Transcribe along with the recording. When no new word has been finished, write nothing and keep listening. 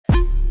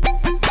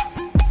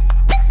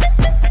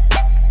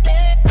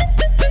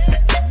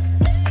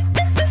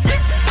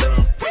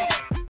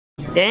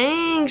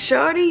Dang,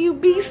 shorty, you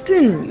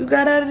beastin'. You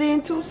got out of there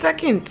in 2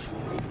 seconds.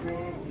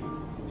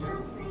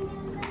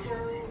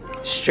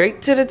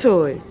 Straight to the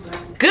toys.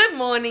 Good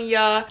morning,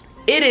 y'all.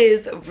 It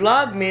is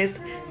Vlogmas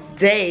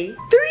day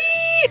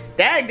 3.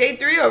 Dang, day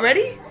 3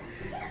 already?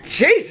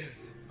 Jesus.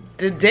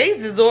 The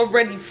days is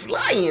already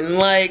flying.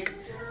 Like,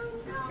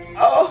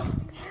 oh.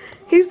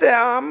 He said,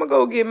 oh, I'm gonna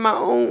go get my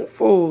own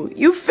food.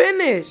 You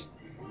finished.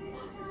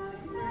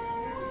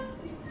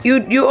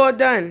 You all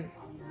done.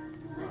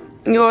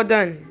 You all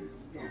done.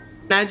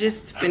 I just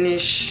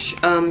finished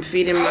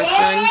feeding my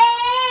son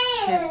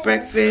his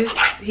breakfast.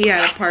 He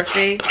had a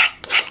parfait.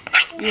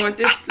 You want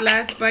this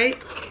last bite,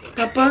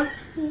 Papa?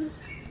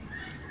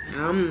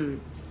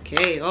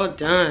 Okay, all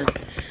done.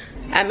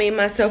 I made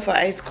myself an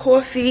iced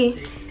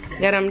coffee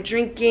that I'm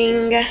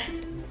drinking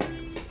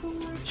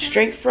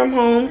straight from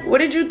home. What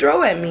did you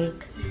throw at me?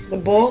 The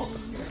bowl?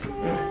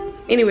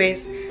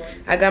 Anyways,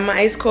 I got my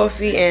iced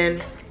coffee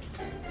and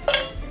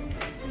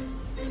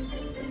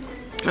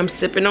I'm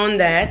sipping on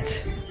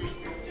that.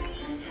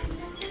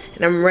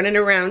 And I'm running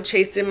around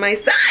chasing my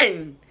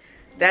son.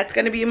 That's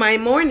gonna be my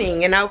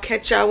morning, and I'll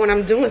catch y'all when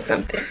I'm doing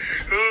something.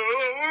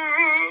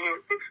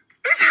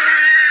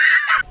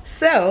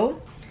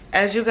 So,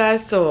 as you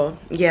guys saw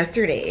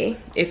yesterday,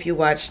 if you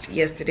watched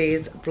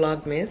yesterday's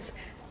Vlogmas,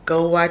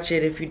 go watch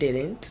it if you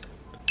didn't.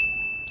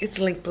 It's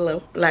linked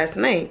below. Last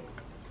night,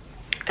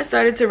 I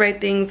started to write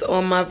things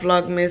on my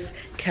Vlogmas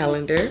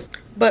calendar,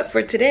 but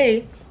for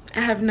today,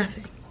 I have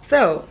nothing.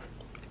 So,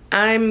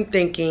 I'm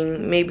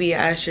thinking maybe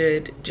I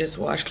should just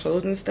wash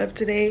clothes and stuff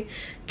today,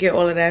 get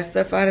all of that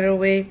stuff out of the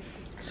way,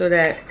 so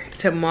that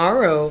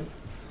tomorrow,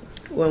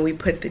 when we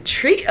put the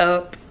tree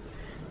up,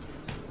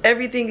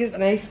 everything is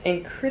nice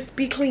and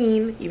crispy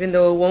clean, even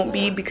though it won't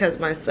be because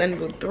my son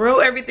will throw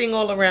everything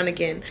all around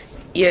again.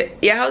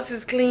 Your house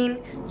is clean,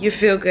 you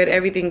feel good,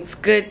 everything's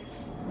good.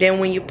 Then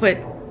when you put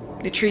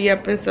the tree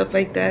up and stuff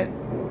like that,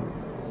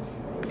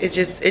 it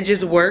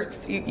just works.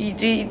 Do you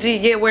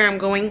get where I'm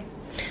going?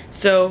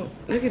 So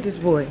look at this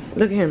boy.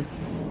 Look at him.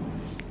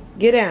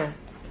 Get down.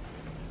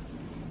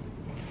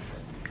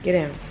 Get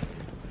down.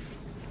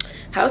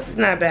 House is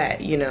not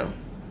bad, you know,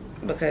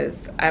 because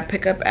I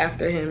pick up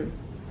after him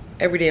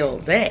every day all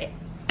day.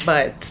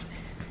 But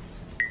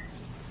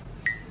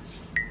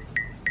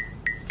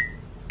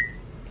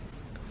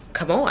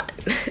come on.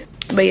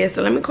 But yeah,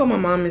 so let me call my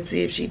mom and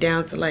see if she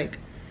down to like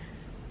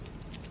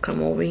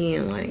come over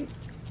here and like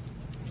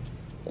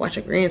watch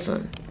her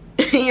grandson.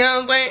 You know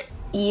what I'm saying?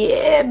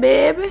 Yeah,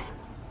 baby.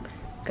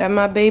 Got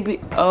my baby.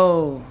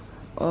 Oh,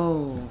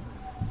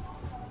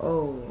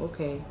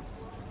 okay.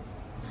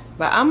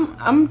 But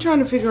I'm trying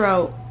to figure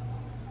out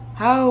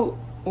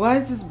why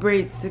is this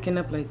braid sticking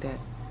up like that?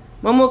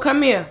 Momo,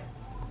 come here.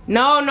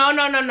 No.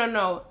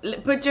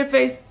 Put your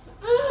face.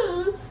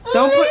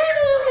 Don't put.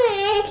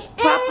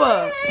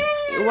 Papa,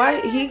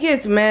 why he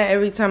gets mad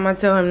every time I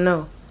tell him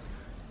no.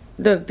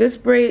 Look, this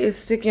braid is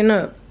sticking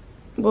up.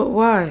 But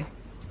why?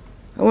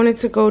 I want it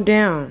to go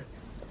down.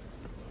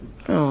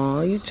 Oh,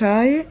 you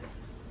tired?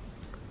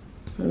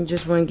 You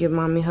just want to give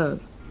mommy a hug.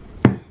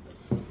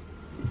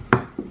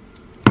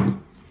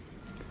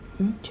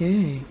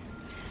 Okay.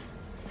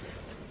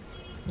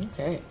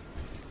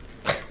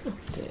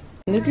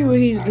 Look at what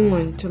he's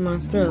doing to my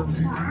stuff.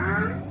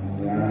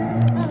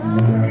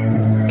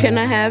 Can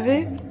I have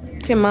it?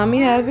 Can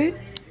mommy have it?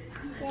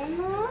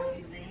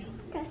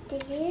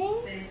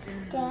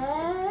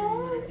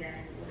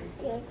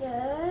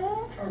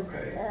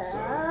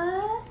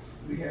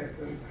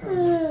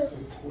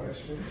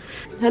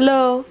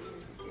 Hello.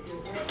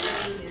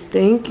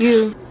 Thank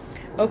you.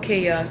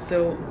 Okay, y'all,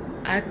 so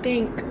I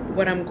think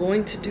what I'm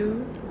going to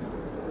do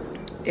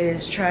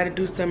is try to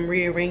do some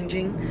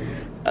rearranging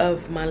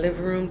of my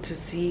living room to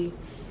see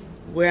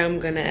where I'm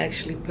gonna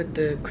actually put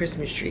the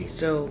Christmas tree.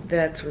 So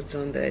that's what's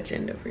on the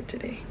agenda for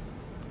today.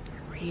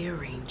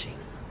 Rearranging.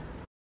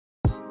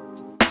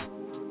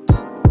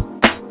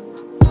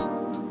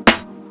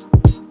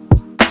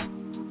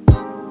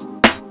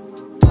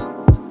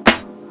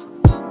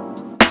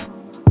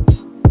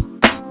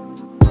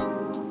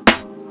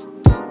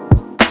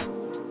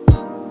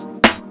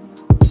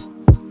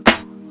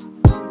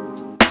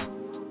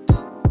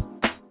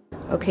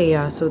 Okay,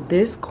 y'all, so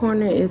this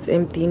corner is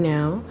empty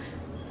now.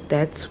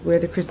 That's where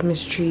the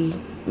Christmas tree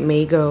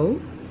may go.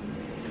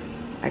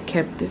 I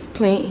kept this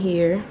plant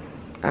here.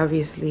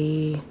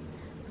 Obviously,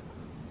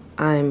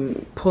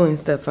 I'm pulling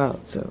stuff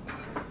out, so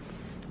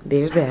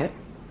there's that.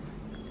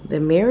 The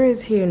mirror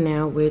is here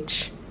now,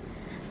 which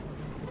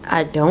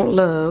I don't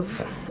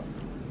love.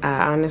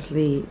 I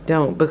honestly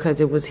don't,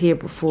 because it was here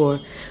before,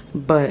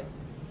 but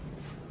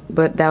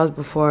that was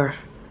before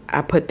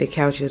I put the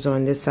couches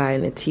on this side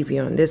and the TV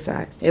on this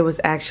side. It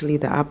was actually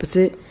the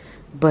opposite,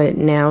 but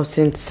now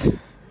since,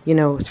 you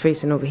know, it's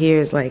facing over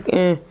here, it's like,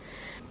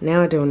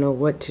 now I don't know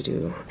what to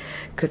do,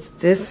 because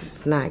this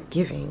is not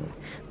giving.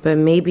 But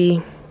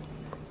maybe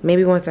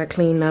once I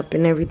clean up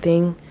and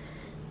everything,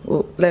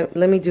 well, let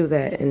me do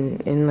that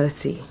and let's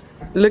see.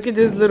 Look at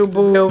this little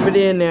boy over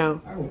there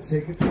now. I will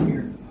take it from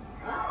here.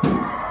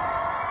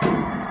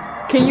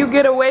 Can you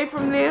get away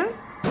from there?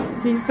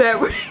 He said,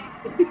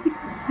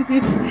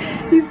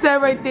 he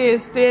sat right there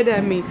and stared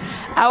at me.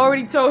 I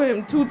already told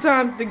him 2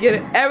 times to get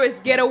it. Eris,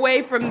 get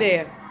away from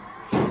there.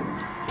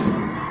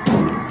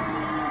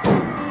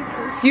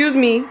 Excuse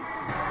me.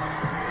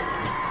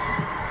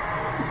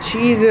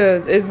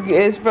 Jesus,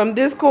 it's from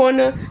this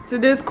corner to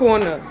this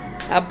corner.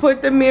 I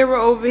put the mirror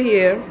over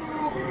here.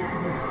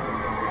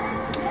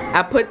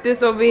 I put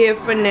this over here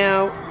for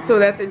now so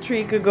that the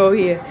tree could go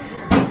here.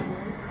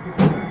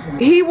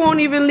 He won't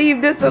even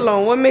leave this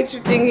alone. What makes you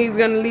think he's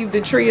gonna leave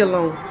the tree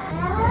alone?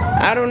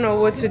 I don't know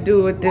what to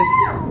do with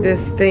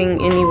this thing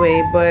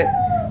anyway, but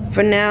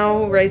for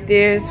now, right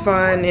there is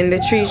fine, and the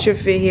tree should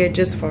fit here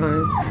just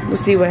fine. We'll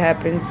see what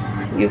happens.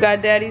 You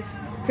got Daddy's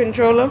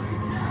controller?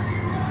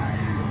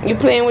 You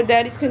playing with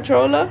Daddy's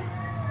controller?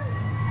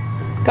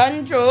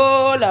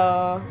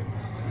 Controller.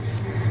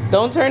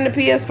 Don't turn the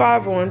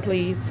PS5 on,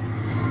 please.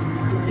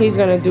 He's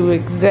gonna do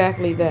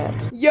exactly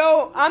that.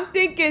 Yo, I'm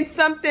thinking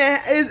something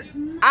is...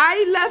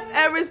 I left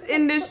Eris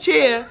in this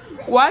chair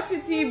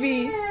watching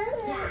TV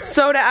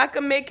so that I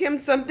can make him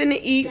something to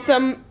eat,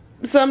 some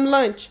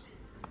lunch.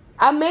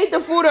 I made the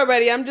food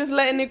already. I'm just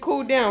letting it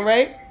cool down,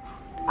 right?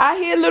 I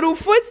hear little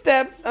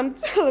footsteps. I'm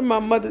telling my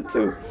mother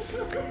too.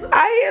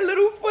 I hear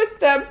little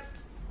footsteps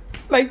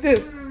like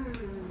this.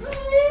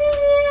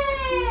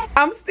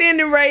 I'm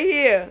standing right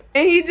here,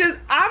 and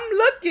I'm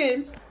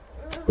looking.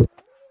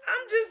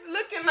 I'm just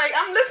looking like,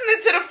 I'm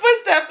listening to the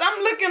footsteps.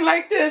 I'm looking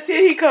like this.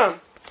 Here he comes.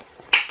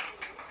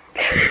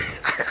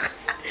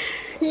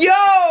 Yo!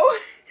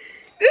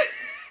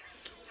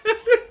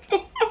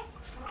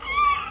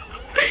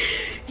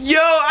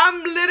 Yo,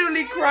 I'm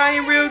literally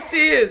crying real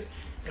tears.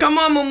 Come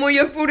on, Momo,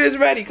 your food is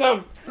ready.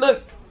 Come,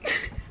 look.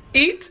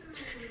 Eat.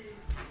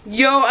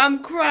 Yo,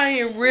 I'm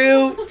crying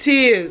real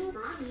tears.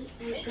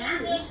 It's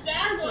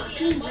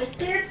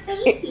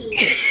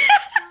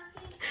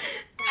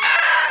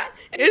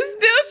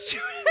still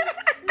strapped.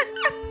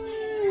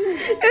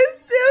 It's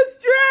still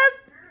strapped.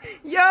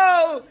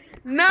 Yo,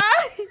 nah,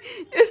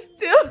 it's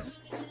still.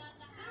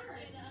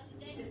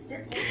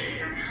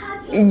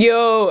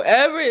 Yo,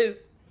 Eris,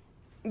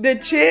 the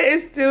chair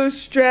is still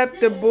strapped.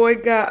 The boy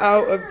got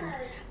out of.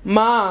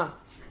 Ma,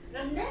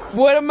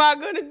 what am I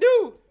gonna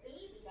do?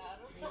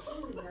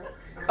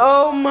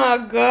 Oh my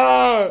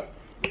God.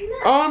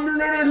 I'm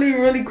literally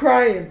really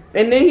crying.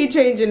 And then he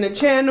changing the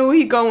channel.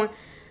 He going,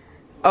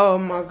 oh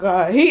my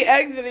God. He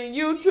exiting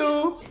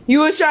YouTube.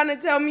 You was trying to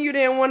tell me you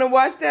didn't want to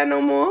watch that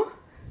no more?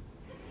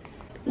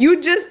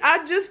 I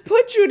just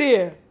put you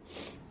there.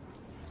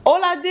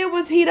 All I did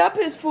was heat up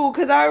his food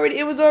because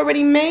it was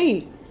already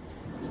made.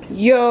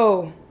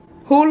 Yo,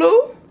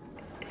 Hulu?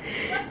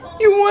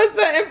 You want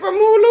something from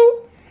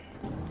Hulu?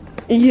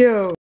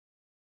 Yo.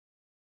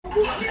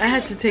 I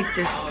had to take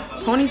this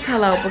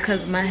ponytail out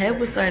because my head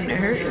was starting to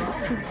hurt. It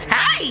was too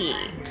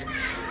tight.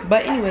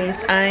 But anyways,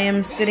 I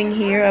am sitting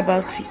here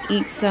about to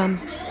eat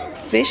some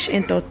fish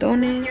and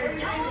totones.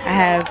 I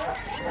have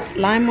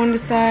lime on the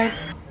side.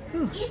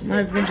 Ooh, my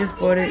husband just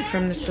bought it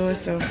from the store,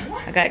 so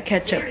I got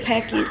ketchup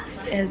packets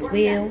as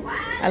well.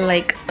 I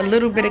like a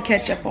little bit of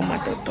ketchup on my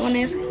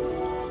totones,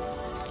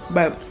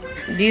 but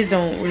these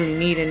don't really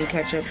need any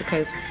ketchup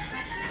because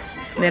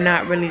they're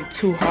not really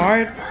too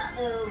hard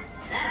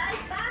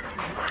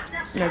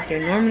like they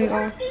normally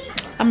are.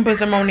 I'm gonna put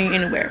some on it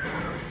anywhere.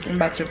 I'm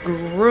about to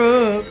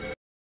grub.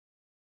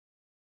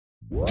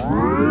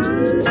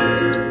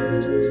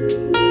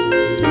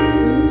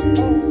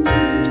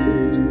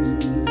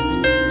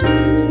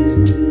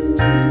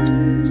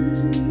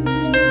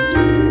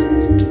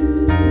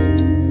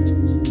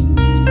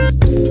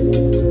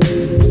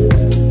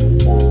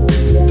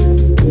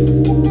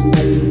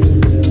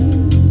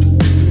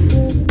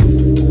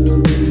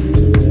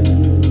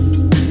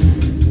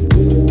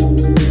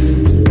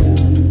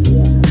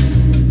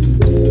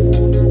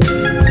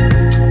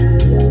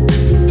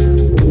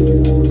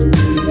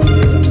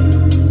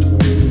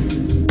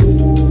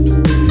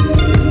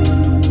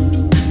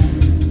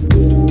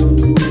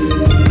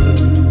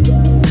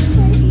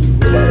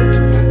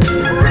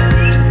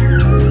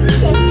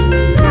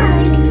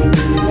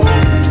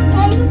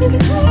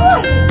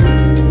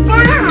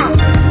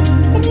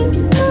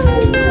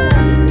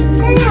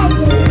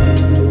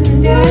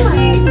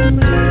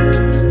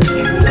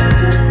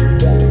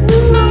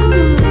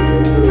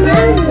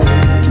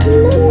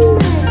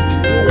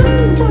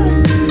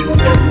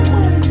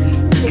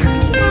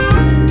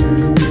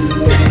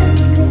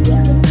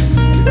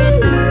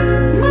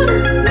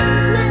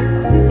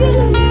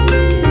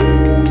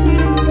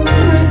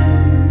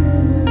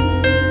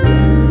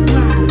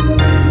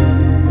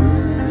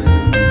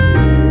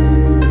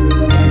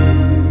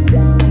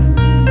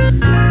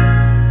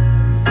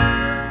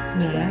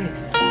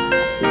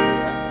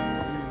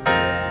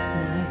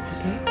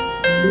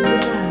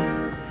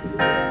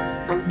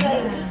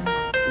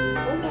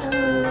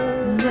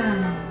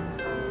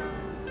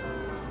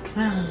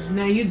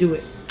 Now you do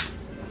it.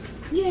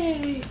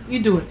 Yay! You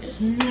do it.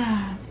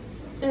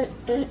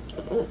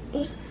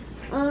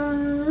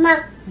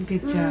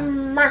 Good job.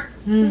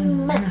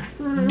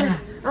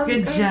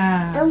 Good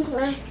job.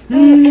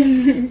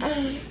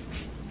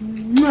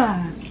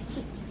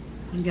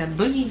 You got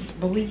boogies,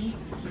 boy.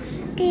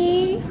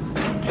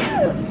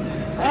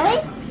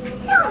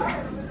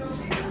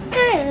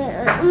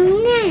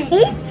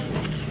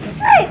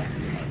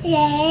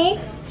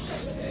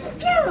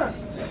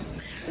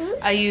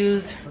 I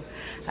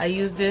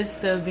use this,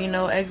 the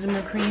Vino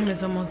eczema cream.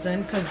 It's almost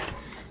done because,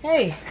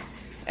 hey,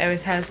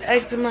 Eris has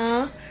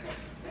eczema,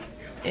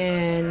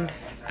 and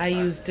I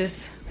use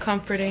this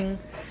comforting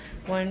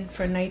one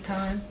for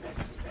nighttime,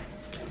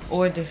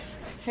 or the,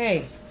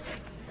 hey,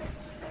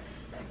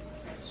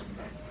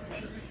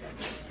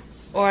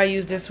 or I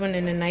use this one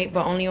in the night,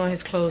 but only on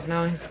his clothes,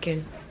 not on his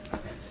skin,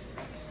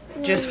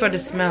 just for the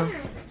smell.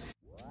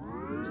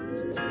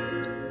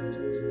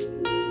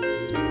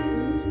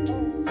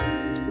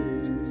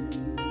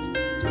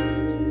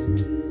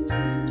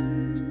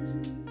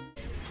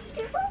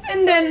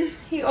 And then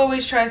he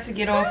always tries to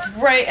get off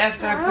right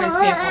after I put his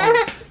pants on.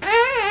 No.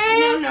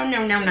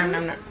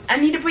 I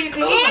need to put your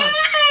clothes on.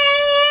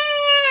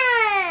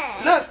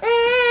 Look.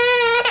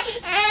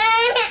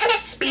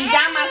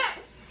 Pajamas.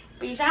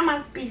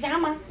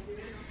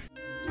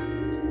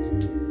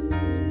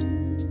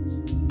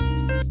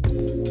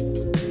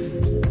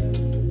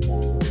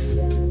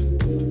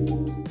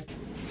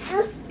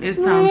 It's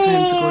time for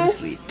him to go to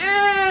sleep.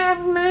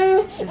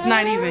 It's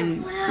not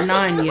even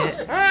 9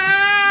 yet.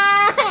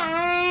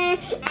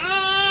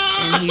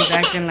 And he's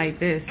acting like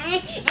this.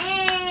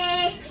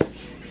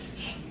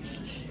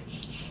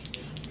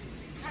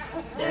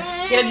 That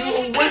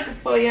schedule working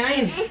for you,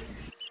 ain't it?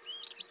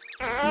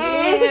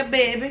 Yeah,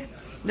 baby.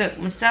 Look,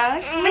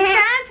 massage your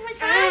legs,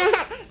 massage.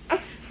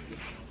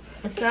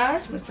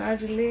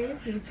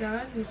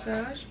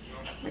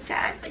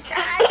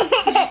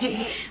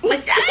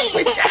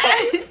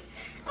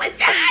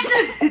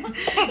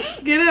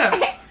 Get up.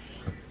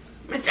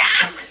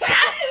 Massage.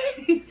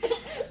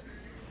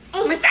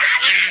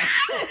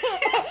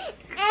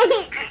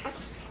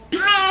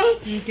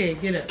 Okay,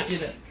 get up.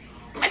 Massage.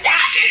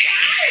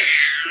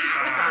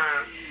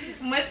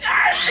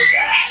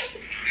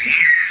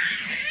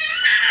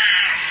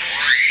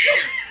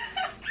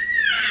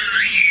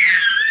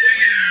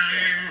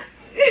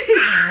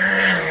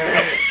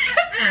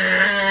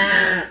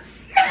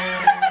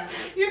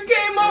 You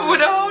came up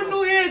with a whole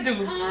new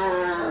hairdo.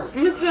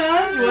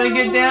 Massage. You wanna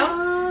get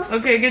down?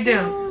 Okay, get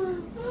down.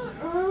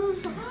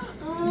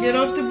 Get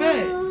off the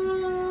bed.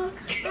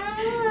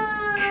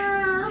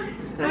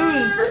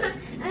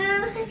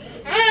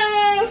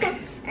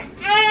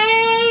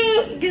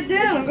 Get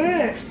down, go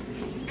ahead.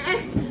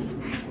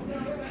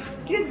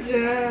 Good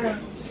job.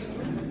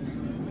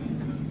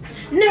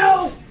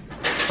 No!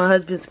 My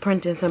husband's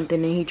printing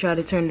something and he tried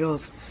to turn it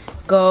off.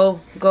 Go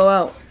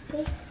out.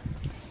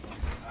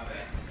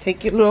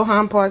 Take your little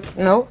hind parts.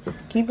 No,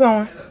 keep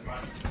going.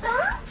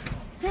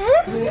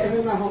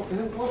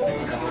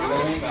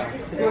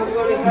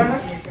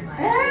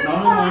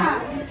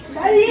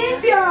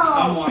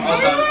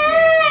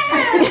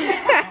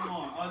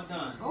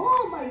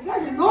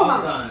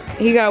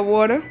 He got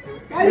water.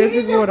 This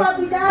is water.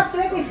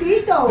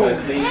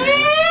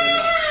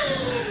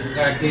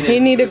 He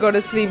need to go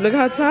to sleep. Look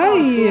how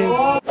tired he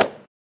is.